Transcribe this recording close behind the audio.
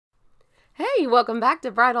Hey, welcome back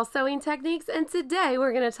to Bridal Sewing Techniques, and today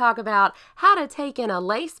we're going to talk about how to take in a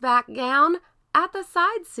lace back gown at the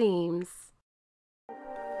side seams.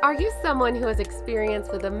 Are you someone who has experience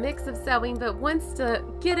with a mix of sewing but wants to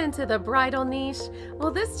get into the bridal niche?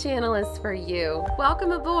 Well, this channel is for you.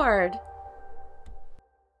 Welcome aboard.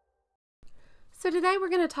 So today we're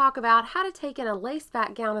going to talk about how to take in a lace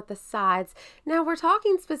back gown at the sides. Now we're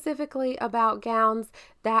talking specifically about gowns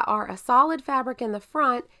that are a solid fabric in the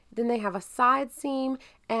front, then they have a side seam,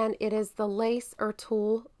 and it is the lace or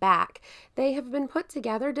tulle back. They have been put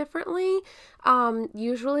together differently,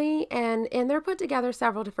 usually, and they're put together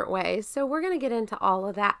several different ways. So we're going to get into all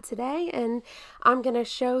of that today, and I'm going to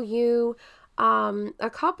show you a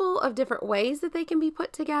couple of different ways that they can be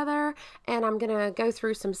put together, and I'm gonna go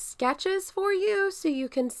through some sketches for you so you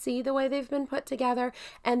can see the way they've been put together,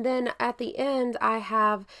 and then at the end I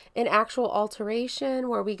have an actual alteration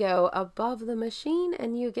where we go above the machine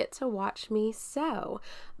and you get to watch me sew.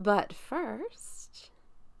 But first,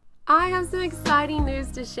 I have some exciting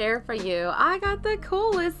news to share for you. I got the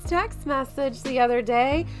coolest text message the other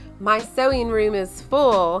day. My sewing room is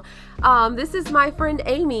full. This is my friend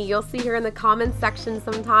Amy. You'll see her in the comments section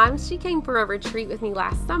sometimes. She came for a retreat with me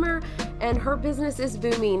last summer and her business is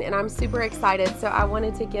booming and I'm super excited. So I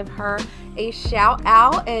wanted to give her a shout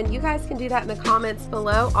out, and you guys can do that in the comments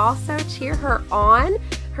below. Also cheer her on.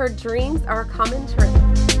 Her dreams are coming true.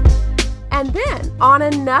 And then on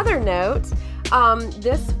another note,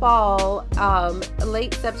 this fall,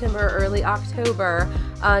 late September, early October,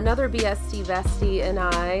 another BST bestie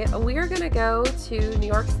and we are going to go to New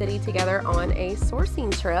York City together on a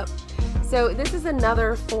sourcing trip. So this is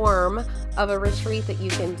another form of a retreat that you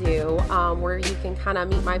can do, where you can kind of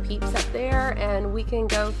meet my peeps up there and we can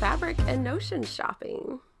go fabric and notion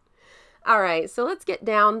shopping. All right, so let's get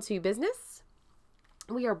down to business.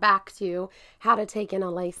 We are back to how to take in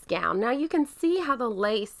a lace gown. Now you can see how the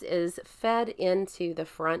lace is fed into the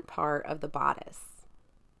front part of the bodice.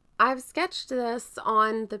 I've sketched this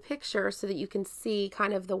on the picture so that you can see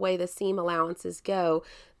kind of the way the seam allowances go.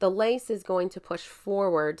 The lace is going to push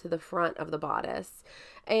forward to the front of the bodice.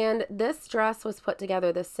 And this dress was put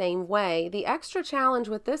together the same way. The extra challenge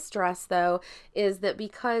with this dress, though, is that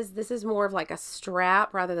because this is more of like a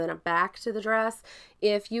strap rather than a back to the dress,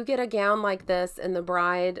 if you get a gown like this and the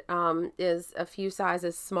bride is a few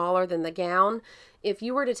sizes smaller than the gown, if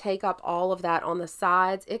you were to take up all of that on the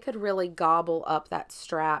sides, it could really gobble up that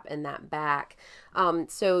strap and that back.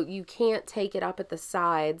 So you can't take it up at the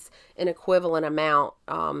sides an equivalent amount,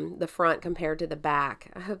 the front compared to the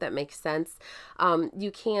back. I hope that makes sense.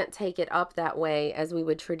 You can't take it up that way as we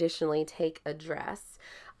would traditionally take a dress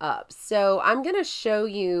up. So I'm going to show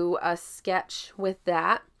you a sketch with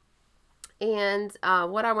that. And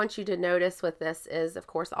what I want you to notice with this is, of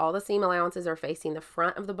course, all the seam allowances are facing the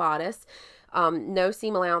front of the bodice. No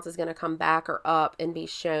seam allowance is going to come back or up and be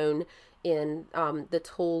shown in the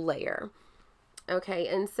tulle layer. Okay,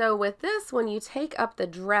 and so with this, when you take up the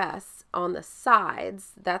dress on the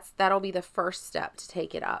sides, that'll be the first step to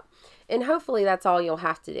take it up. And hopefully that's all you'll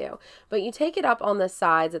have to do. But you take it up on the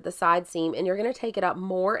sides at the side seam, and you're going to take it up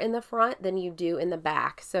more in the front than you do in the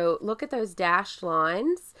back. So look at those dashed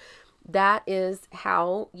lines. That is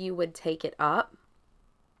how you would take it up.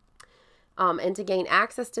 And to gain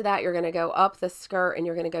access to that, you're going to go up the skirt and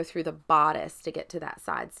you're going to go through the bodice to get to that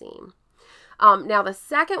side seam. Now the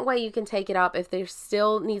second way you can take it up, if there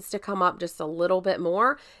still needs to come up just a little bit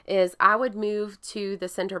more, is I would move to the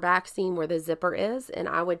center back seam where the zipper is, and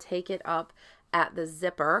I would take it up at the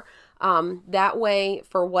zipper. That way,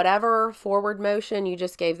 for whatever forward motion you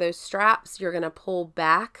just gave those straps, you're going to pull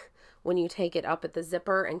back when you take it up at the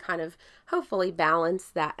zipper and kind of hopefully balance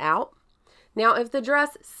that out. Now, if the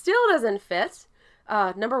dress still doesn't fit,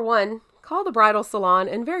 number one, call the bridal salon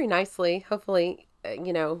and very nicely, hopefully,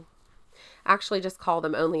 actually just call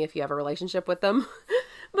them only if you have a relationship with them,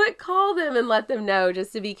 but call them and let them know,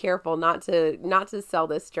 just to be careful not to sell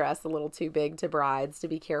this dress a little too big to brides, to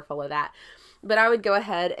be careful of that. But I would go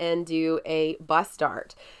ahead and do a bust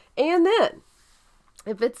dart. And then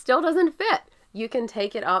if it still doesn't fit, you can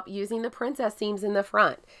take it up using the princess seams in the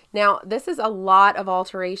front. Now, this is a lot of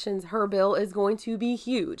alterations. Her bill is going to be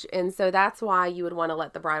huge. And so that's why you would want to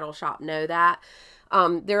let the bridal shop know that.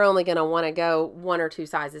 They're only going to want to go 1 or 2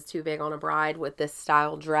 sizes too big on a bride with this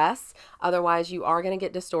style dress. Otherwise, you are going to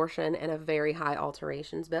get distortion and a very high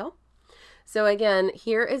alterations bill. So again,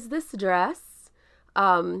 here is this dress.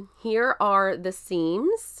 Here are the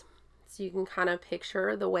seams. So you can kind of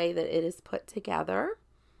picture the way that it is put together.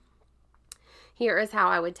 Here is how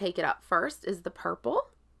I would take it up. First is the purple,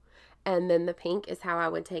 and then the pink is how I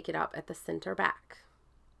would take it up at the center back.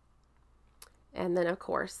 and then of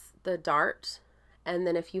course the dart, and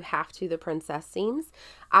then if you have to, the princess seams.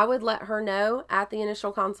 I would let her know at the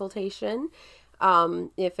initial consultation.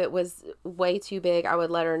 If it was way too big, I would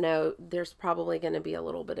let her know there's probably going to be a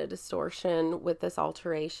little bit of distortion with this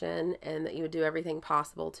alteration, and that you would do everything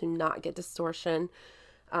possible to not get distortion,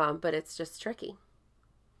 but it's just tricky.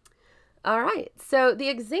 All right, so the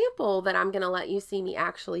example that I'm going to let you see me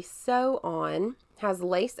actually sew on has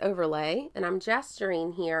lace overlay, and I'm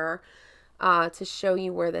gesturing here to show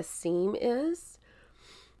you where the seam is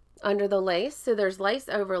under the lace. So there's lace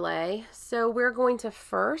overlay. So we're going to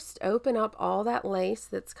first open up all that lace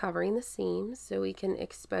that's covering the seams so we can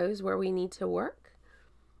expose where we need to work.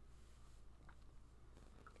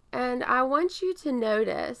 And I want you to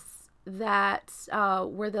notice that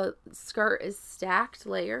where the skirt is stacked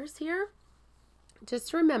layers here.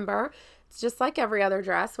 Just remember, it's just like every other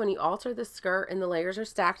dress. When you alter the skirt and the layers are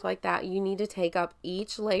stacked like that, you need to take up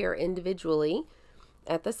each layer individually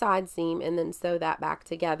at the side seam and then sew that back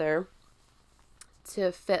together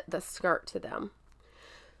to fit the skirt to them.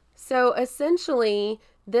 So essentially,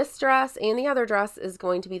 this dress and the other dress is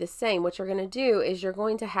going to be the same. What you're going to do is you're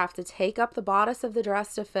going to have to take up the bodice of the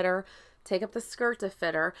dress to fit her, take up the skirt to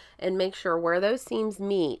fit her, and make sure where those seams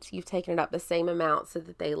meet, you've taken it up the same amount so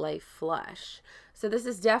that they lay flush. So this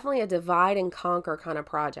is definitely a divide and conquer kind of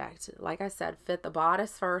project. Like I said, fit the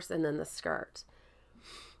bodice first and then the skirt.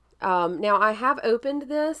 Now I have opened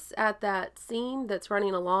this at that seam that's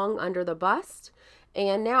running along under the bust,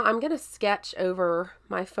 and now I'm going to sketch over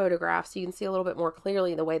my photograph so you can see a little bit more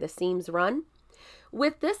clearly the way the seams run.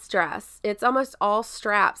 With this dress, it's almost all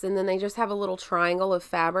straps, and then they just have a little triangle of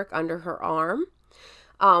fabric under her arm.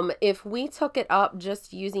 If we took it up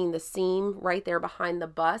just using the seam right there behind the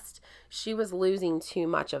bust, she was losing too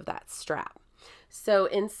much of that strap. So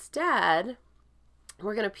instead,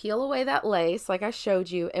 we're going to peel away that lace like I showed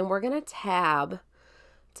you, and we're going to tab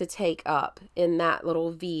to take up in that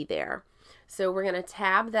little V there. So we're going to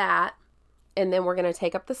tab that, and then we're going to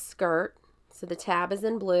take up the skirt. So the tab is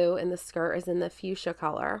in blue and the skirt is in the fuchsia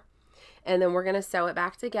color. And then we're going to sew it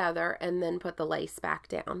back together and then put the lace back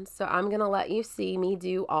down. So I'm going to let you see me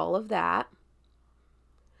do all of that.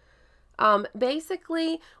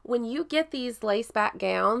 Basically, when you get these lace back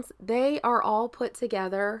gowns, they are all put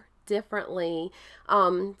together differently.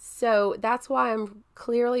 So that's why I'm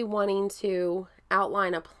clearly wanting to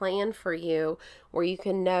outline a plan for you where you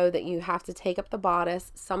can know that you have to take up the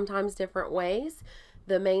bodice sometimes different ways.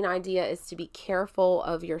 The main idea is to be careful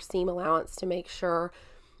of your seam allowance to make sure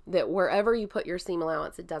that wherever you put your seam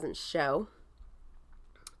allowance, it doesn't show.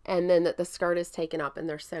 And then that the skirt is taken up and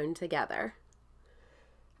they're sewn together.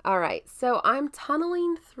 All right, so I'm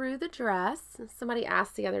tunneling through the dress. Somebody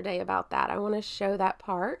asked the other day about that. I want to show that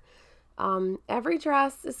part. Every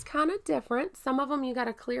dress is kind of different. Some of them you got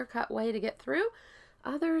a clear-cut way to get through.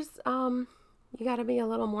 Others, you got to be a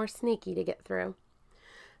little more sneaky to get through.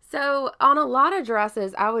 So on a lot of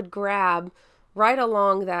dresses, I would grab right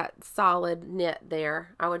along that solid knit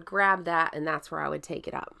there. I would grab that, and that's where I would take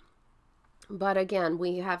it up. But again,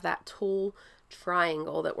 we have that tulle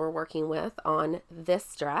triangle that we're working with on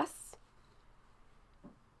this dress.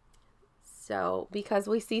 So because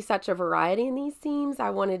we see such a variety in these seams, I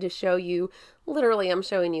wanted to show you, literally I'm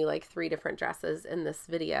showing you like 3 different dresses in this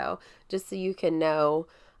video, just so you can know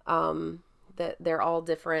that they're all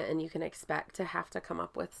different and you can expect to have to come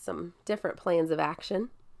up with some different plans of action.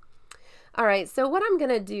 All right, so what I'm going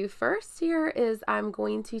to do first here is I'm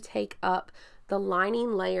going to take up the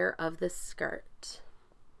lining layer of the skirt.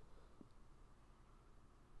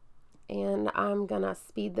 And I'm going to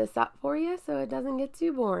speed this up for you so it doesn't get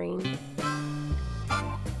too boring.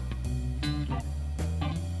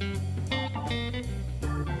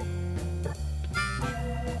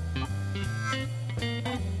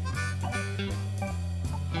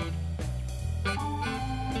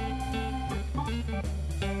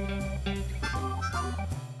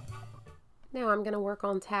 Now I'm going to work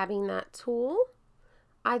on tabbing that tulle.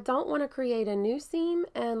 I don't want to create a new seam,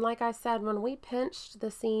 and like I said, when we pinched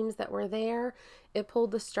the seams that were there, it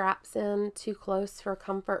pulled the straps in too close for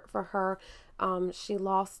comfort for her. She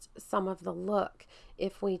lost some of the look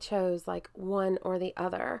if we chose like one or the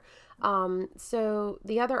other. So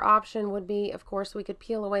the other option would be, of course, we could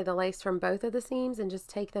peel away the lace from both of the seams and just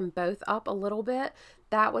take them both up a little bit.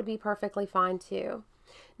 That would be perfectly fine too.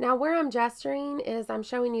 Now where I'm gesturing is I'm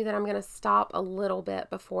showing you that I'm going to stop a little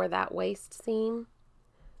bit before that waist seam.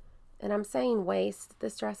 And I'm saying waist,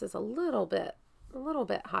 this dress is a little bit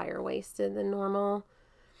higher waisted than normal.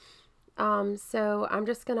 So I'm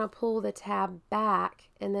just going to pull the tab back,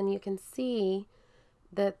 and then you can see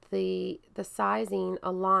that the sizing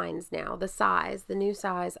aligns now. The new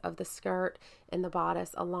size of the skirt and the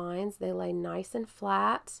bodice aligns. They lay nice and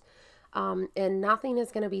flat, and nothing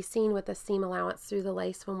is going to be seen with the seam allowance through the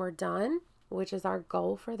lace when we're done, which is our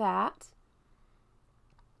goal for that.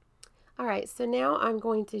 All right, so now I'm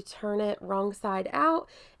going to turn it wrong side out,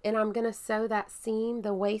 and I'm going to sew that seam,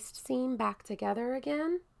 the waist seam, back together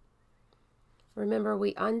again. Remember,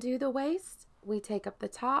 we undo the waist, we take up the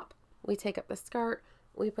top, we take up the skirt,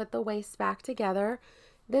 we put the waist back together.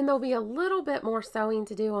 Then there'll be a little bit more sewing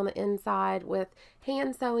to do on the inside with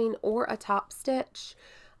hand sewing or a top stitch.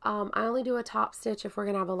 I only do a top stitch if we're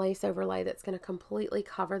going to have a lace overlay that's going to completely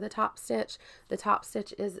cover the top stitch. The top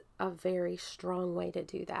stitch is a very strong way to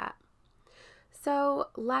do that. So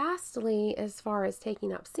lastly, as far as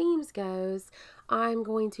taking up seams goes, I'm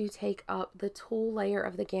going to take up the tulle layer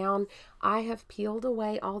of the gown. I have peeled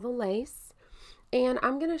away all the lace, and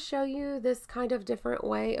I'm going to show you this kind of different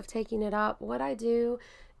way of taking it up. What I do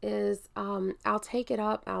is I'll take it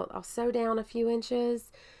up, I'll sew down a few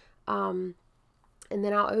inches, and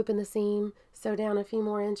then I'll open the seam, sew down a few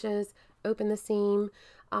more inches, open the seam.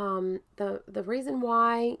 The reason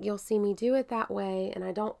why you'll see me do it that way, and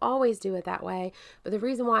I don't always do it that way, but the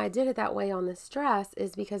reason why I did it that way on this dress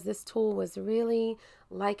is because this tulle was really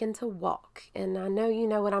likened to walk, and I know you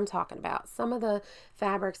know what I'm talking about. Some of the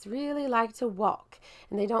fabrics really like to walk,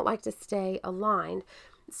 and they don't like to stay aligned.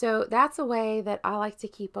 So that's a way that I like to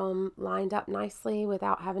keep them lined up nicely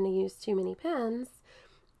without having to use too many pins,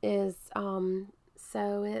 is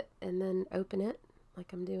sew it and then open it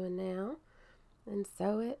like I'm doing now, and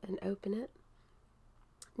sew it and open it.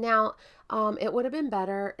 Now, it would have been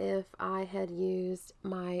better if I had used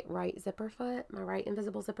my right zipper foot, my right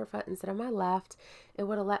invisible zipper foot, instead of my left. It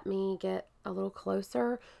would have let me get a little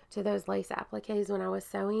closer to those lace appliques when I was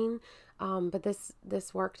sewing, but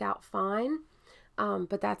this worked out fine.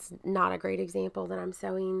 But that's not a great example that I'm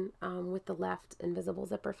sewing with the left invisible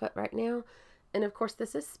zipper foot right now. And of course,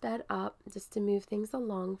 this is sped up just to move things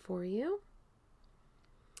along for you.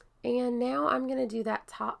 And now I'm going to do that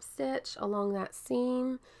top stitch along that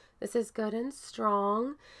seam. This is good and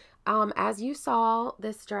strong. As you saw,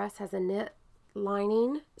 this dress has a knit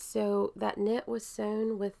lining, so that knit was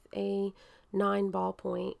sewn with a 9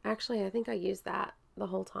 ballpoint. Actually, I think I used that the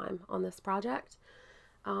whole time on this project.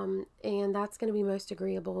 And that's going to be most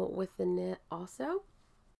agreeable with the knit also.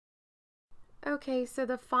 Okay, so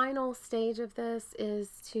the final stage of this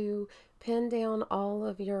is to pin down all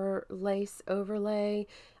of your lace overlay,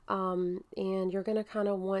 and you're going to kind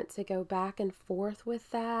of want to go back and forth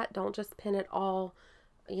with that. Don't just pin it all,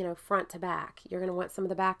 you know, front to back. You're going to want some of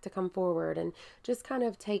the back to come forward, and just kind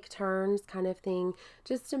of take turns kind of thing,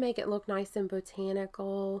 just to make it look nice and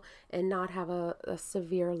botanical and not have a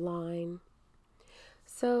severe line.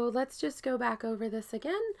 So let's just go back over this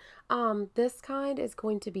again. This kind is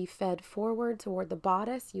going to be fed forward toward the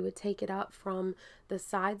bodice. You would take it up from the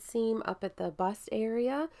side seam up at the bust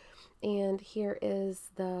area. And here is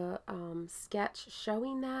the sketch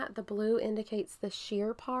showing that. The blue indicates the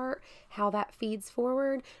sheer part, how that feeds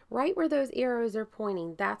forward. Right where those arrows are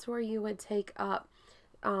pointing, that's where you would take up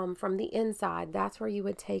from the inside. That's where you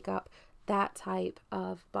would take up that type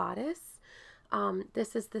of bodice.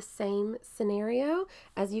 This is the same scenario.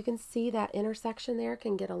 As you can see, that intersection there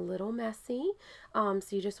can get a little messy, so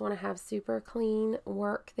you just want to have super clean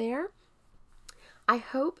work there. I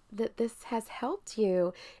hope that this has helped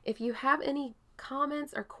you. If you have any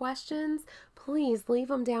comments or questions, please leave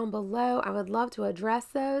them down below. I would love to address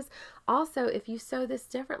those. Also, if you sew this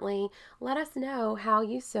differently, let us know how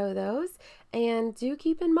you sew those. And do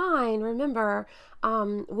keep in mind, remember,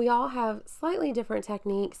 we all have slightly different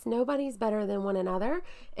techniques. Nobody's better than one another,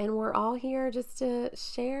 and we're all here just to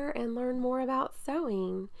share and learn more about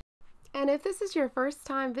sewing. And if this is your first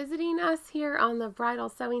time visiting us here on the Bridal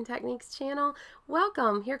Sewing Techniques channel,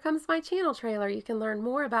 welcome. Here comes my channel trailer. You can learn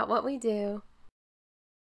more about what we do.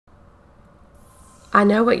 I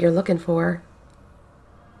know what you're looking for.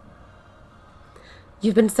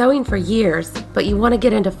 You've been sewing for years, but you want to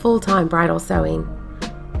get into full-time bridal sewing.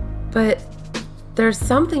 But there's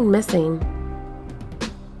something missing.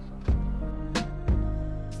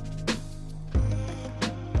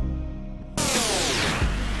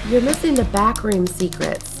 You're missing the backroom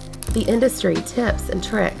secrets, the industry tips and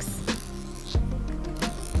tricks.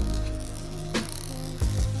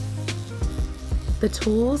 The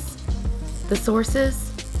tools, the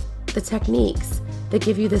sources, the techniques that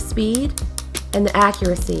give you the speed and the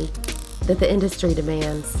accuracy that the industry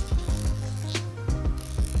demands.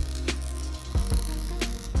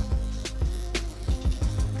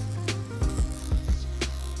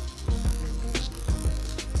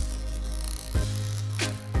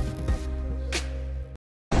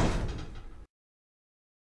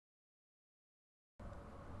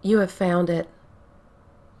 You have found it.